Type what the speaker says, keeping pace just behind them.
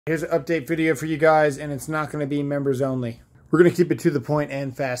Here's an update video for you guys, and it's not going to be members only. We're going to keep it to the point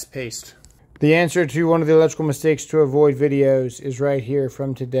and fast-paced. The answer to one of the electrical mistakes to avoid videos is right here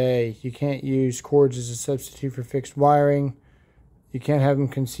from today. You can't use cords as a substitute for fixed wiring. You can't have them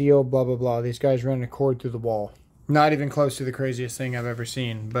concealed, blah, blah, blah. These guys run a cord through the wall. Not even close to the craziest thing I've ever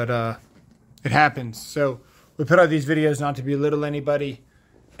seen, but it happens. So we put out these videos not to belittle anybody,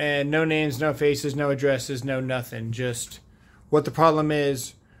 and no names, no faces, no addresses, no nothing. Just what the problem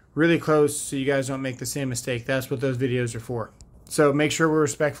is, really close, so you guys don't make the same mistake. That's what those videos are for. So make sure we're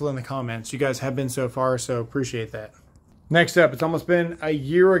respectful in the comments. You guys have been so far, so appreciate that. Next up, it's almost been a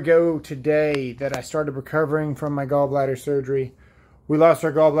year ago today that I started recovering from my gallbladder surgery. We lost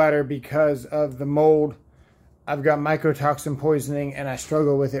our gallbladder because of the mold. I've got mycotoxin poisoning, and I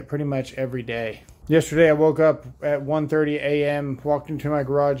struggle with it pretty much every day. Yesterday, I woke up at 1:30 a.m., walked into my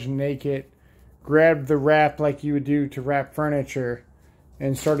garage naked, grabbed the wrap like you would do to wrap furniture,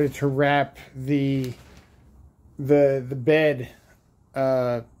 and started to wrap the bed,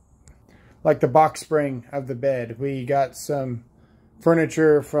 like the box spring of the bed. We got some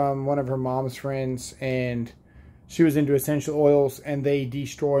furniture from one of her mom's friends, and she was into essential oils, and they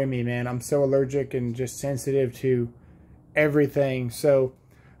destroy me, man. I'm so allergic and just sensitive to everything. So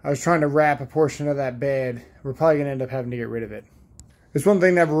I was trying to wrap a portion of that bed. We're probably going to end up having to get rid of it. It's one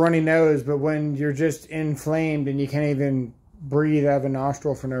thing to have a runny nose, but when you're just inflamed and you can't even breathe out of a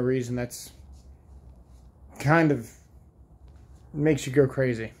nostril for no reason, that's kind of makes you go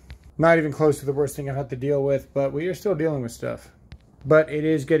crazy. Not even close to the worst thing I've had to deal with, but we are still dealing with stuff. But it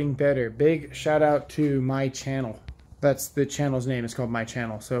is getting better. Big shout out to my channel. That's the channel's name. It's called My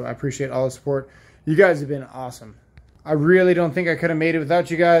Channel. So I appreciate all the support. You guys have been awesome. I really don't think I could have made it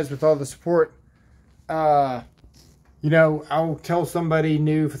without you guys, with all the support. You know, I'll tell somebody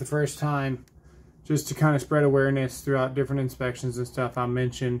new for the first time, just to kind of spread awareness throughout different inspections and stuff. I'll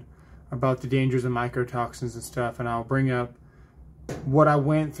mention about the dangers of mycotoxins and stuff, and I'll bring up what I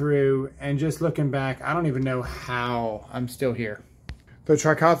went through. And just looking back, I don't even know how I'm still here. The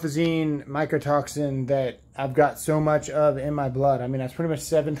trichothazine mycotoxin that I've got so much of in my blood, I mean, that's pretty much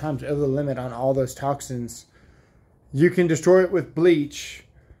 7 times over the limit on all those toxins. You can destroy it with bleach,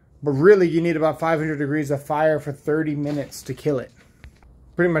 but really you need about 500 degrees of fire for 30 minutes to kill it.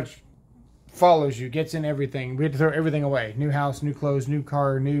 Pretty much follows you, gets in everything. We had to throw everything away. New house, new clothes, new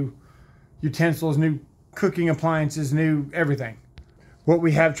car, new utensils, new cooking appliances, new everything. What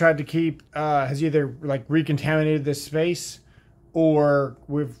we have tried to keep has either like recontaminated this space, or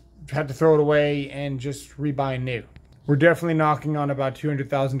we've had to throw it away and just rebuy new. We're definitely knocking on about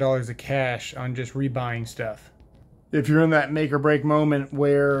 $200,000 of cash on just rebuying stuff. If you're in that make or break moment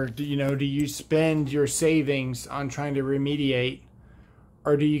where, do you spend your savings on trying to remediate,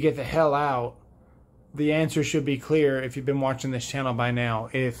 or do you get the hell out? The answer should be clear if you've been watching this channel by now.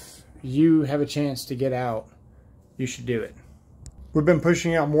 If you have a chance to get out, you should do it. We've been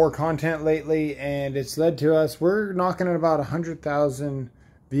pushing out more content lately, and it's led to us, we're knocking at about 100,000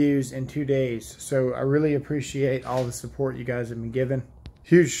 views in 2 days. So I really appreciate all the support you guys have been giving.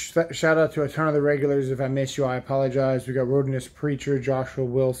 Huge shout out to a ton of the regulars. If I miss you, I apologize. We got Wilderness Preacher, Joshua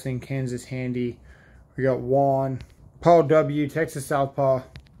Wilson, Kansas Handy. We got Juan, Paul W, Texas Southpaw.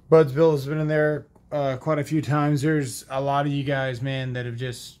 Budsville has been in there quite a few times. There's a lot of you guys, man, that have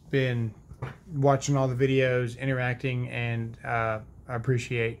just been watching all the videos, interacting, and I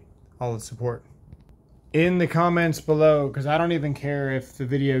appreciate all the support. In the comments below, because I don't even care if the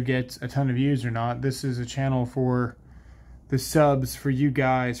video gets a ton of views or not. This is a channel for the subs, for you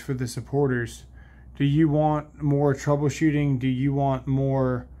guys, for the supporters. Do you want more troubleshooting? Do you want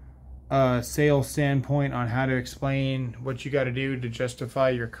more sales standpoint on how to explain what you got to do to justify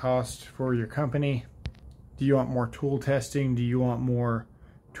your cost for your company? Do you want more tool testing? Do you want more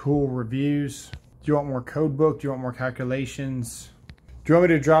tool reviews? Do you want more code book? Do you want more calculations? Do you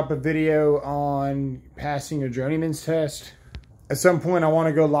want me to drop a video on passing your journeyman's test? At some point I want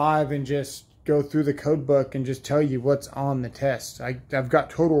to go live and just go through the code book and just tell you what's on the test. I've got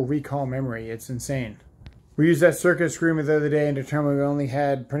total recall memory. It's insane. We used that circuit screamer the other day and determined we only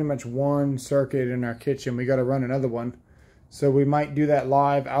had pretty much one circuit in our kitchen. We got to run another one. So we might do that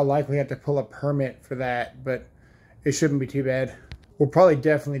live. I'll likely have to pull a permit for that, but it shouldn't be too bad. We'll probably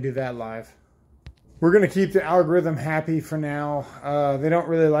definitely do that live. We're going to keep the algorithm happy for now. They don't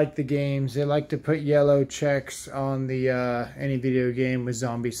really like the games. They like to put yellow checks on the any video game with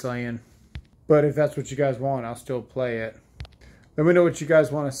zombie slaying. But if that's what you guys want, I'll still play it. Let me know what you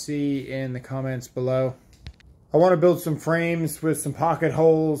guys want to see in the comments below. I want to build some frames with some pocket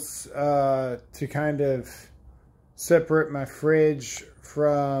holes to kind of separate my fridge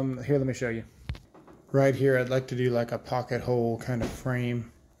from... Here, let me show you. Right here, I'd like to do like a pocket hole kind of frame.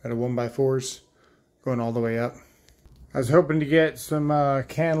 Got a 1x4s going all the way up. I was hoping to get some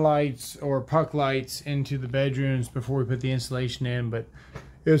can lights or puck lights into the bedrooms before we put the insulation in, but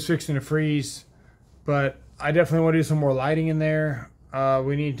it was fixing to freeze. But I definitely want to do some more lighting in there.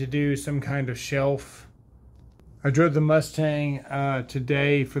 We need to do some kind of shelf. I drove the Mustang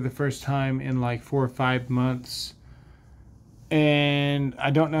today for the first time in like 4 or 5 months. And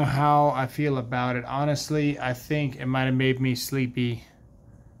I don't know how I feel about it. Honestly, I think it might have made me sleepy.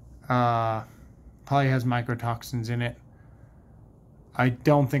 Probably has mycotoxins in it. I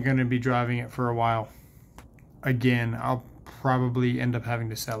don't think I'm going to be driving it for a while. Again, I'll probably end up having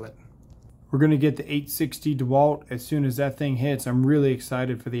to sell it. We're going to get the 860 DeWalt as soon as that thing hits. I'm really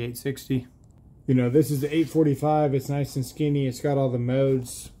excited for the 860. You know, this is the 845. It's nice and skinny. It's got all the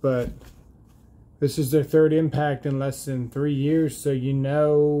modes, but this is their third impact in less than 3 years. So you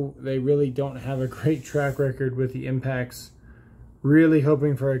know they really don't have a great track record with the impacts. Really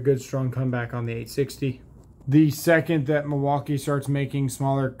hoping for a good, strong comeback on the 860. The second that Milwaukee starts making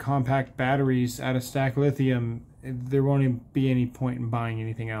smaller compact batteries out of stack lithium, there won't even be any point in buying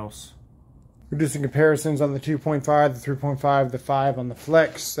anything else. We're doing some comparisons on the 2.5, the 3.5, the 5 on the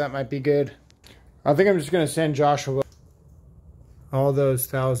Flex. That might be good. I think I'm just going to send Joshua all those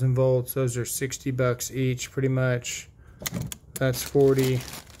 1,000 volts. Those are $60 each, pretty much. That's 40.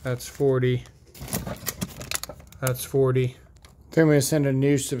 That's 40. That's 40. I think I'm going to send a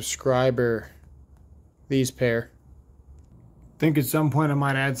new subscriber these pair. I think at some point I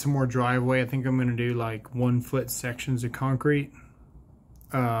might add some more driveway. I think I'm going to do like 1-foot sections of concrete.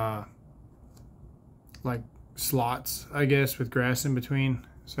 Like slots, I guess, with grass in between.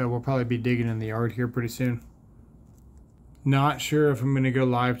 So we'll probably be digging in the yard here pretty soon. Not sure if I'm going to go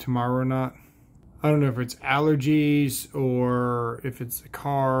live tomorrow or not. I don't know if it's allergies or if it's the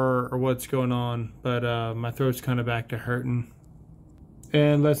car or what's going on, but my throat's kind of back to hurting.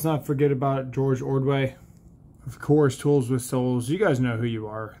 And let's not forget about George Ordway. Of course, Tools with Souls. You guys know who you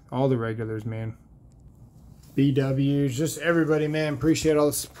are. All the regulars, man. BWs, just everybody, man. Appreciate all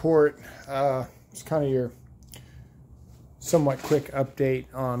the support. It's kind of your somewhat quick update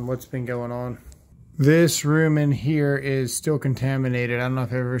on what's been going on. This room in here is still contaminated. I don't know if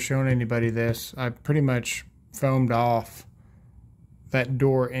I've ever shown anybody this. I pretty much foamed off that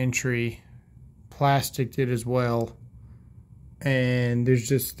door entry. Plasticed it as well. And there's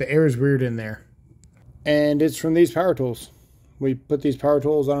just, the air is weird in there. And it's from these power tools. We put these power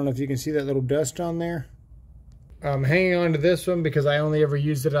tools, I don't know if you can see that little dust on there. I'm hanging on to this one because I only ever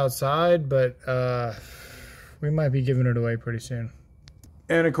used it outside, but we might be giving it away pretty soon.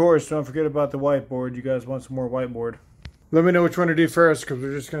 And of course, don't forget about the whiteboard. You guys want some more whiteboard? Let me know which one to do first because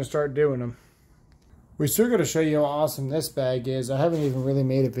we're just going to start doing them. We still got to show you how awesome this bag is. I haven't even really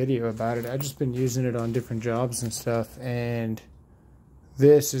made a video about it. I've just been using it on different jobs and stuff, and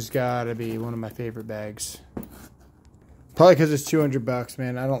this has got to be one of my favorite bags. Probably because it's $200,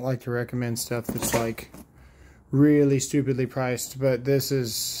 man. I don't like to recommend stuff that's like really stupidly priced, but this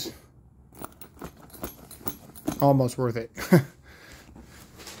is almost worth it.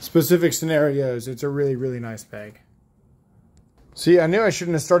 Specific scenarios, it's a really, really nice bag. See, I knew I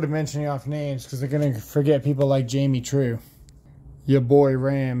shouldn't have started mentioning off names because they're going to forget people like Jamie True. Your boy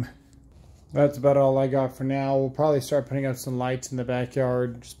Ram. That's about all I got for now. We'll probably start putting up some lights in the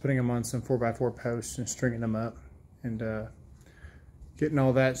backyard, just putting them on some 4x4 posts and stringing them up, and getting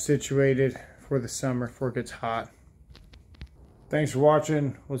all that situated for the summer before it gets hot. Thanks for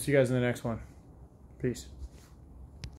watching. We'll see you guys in the next one. Peace.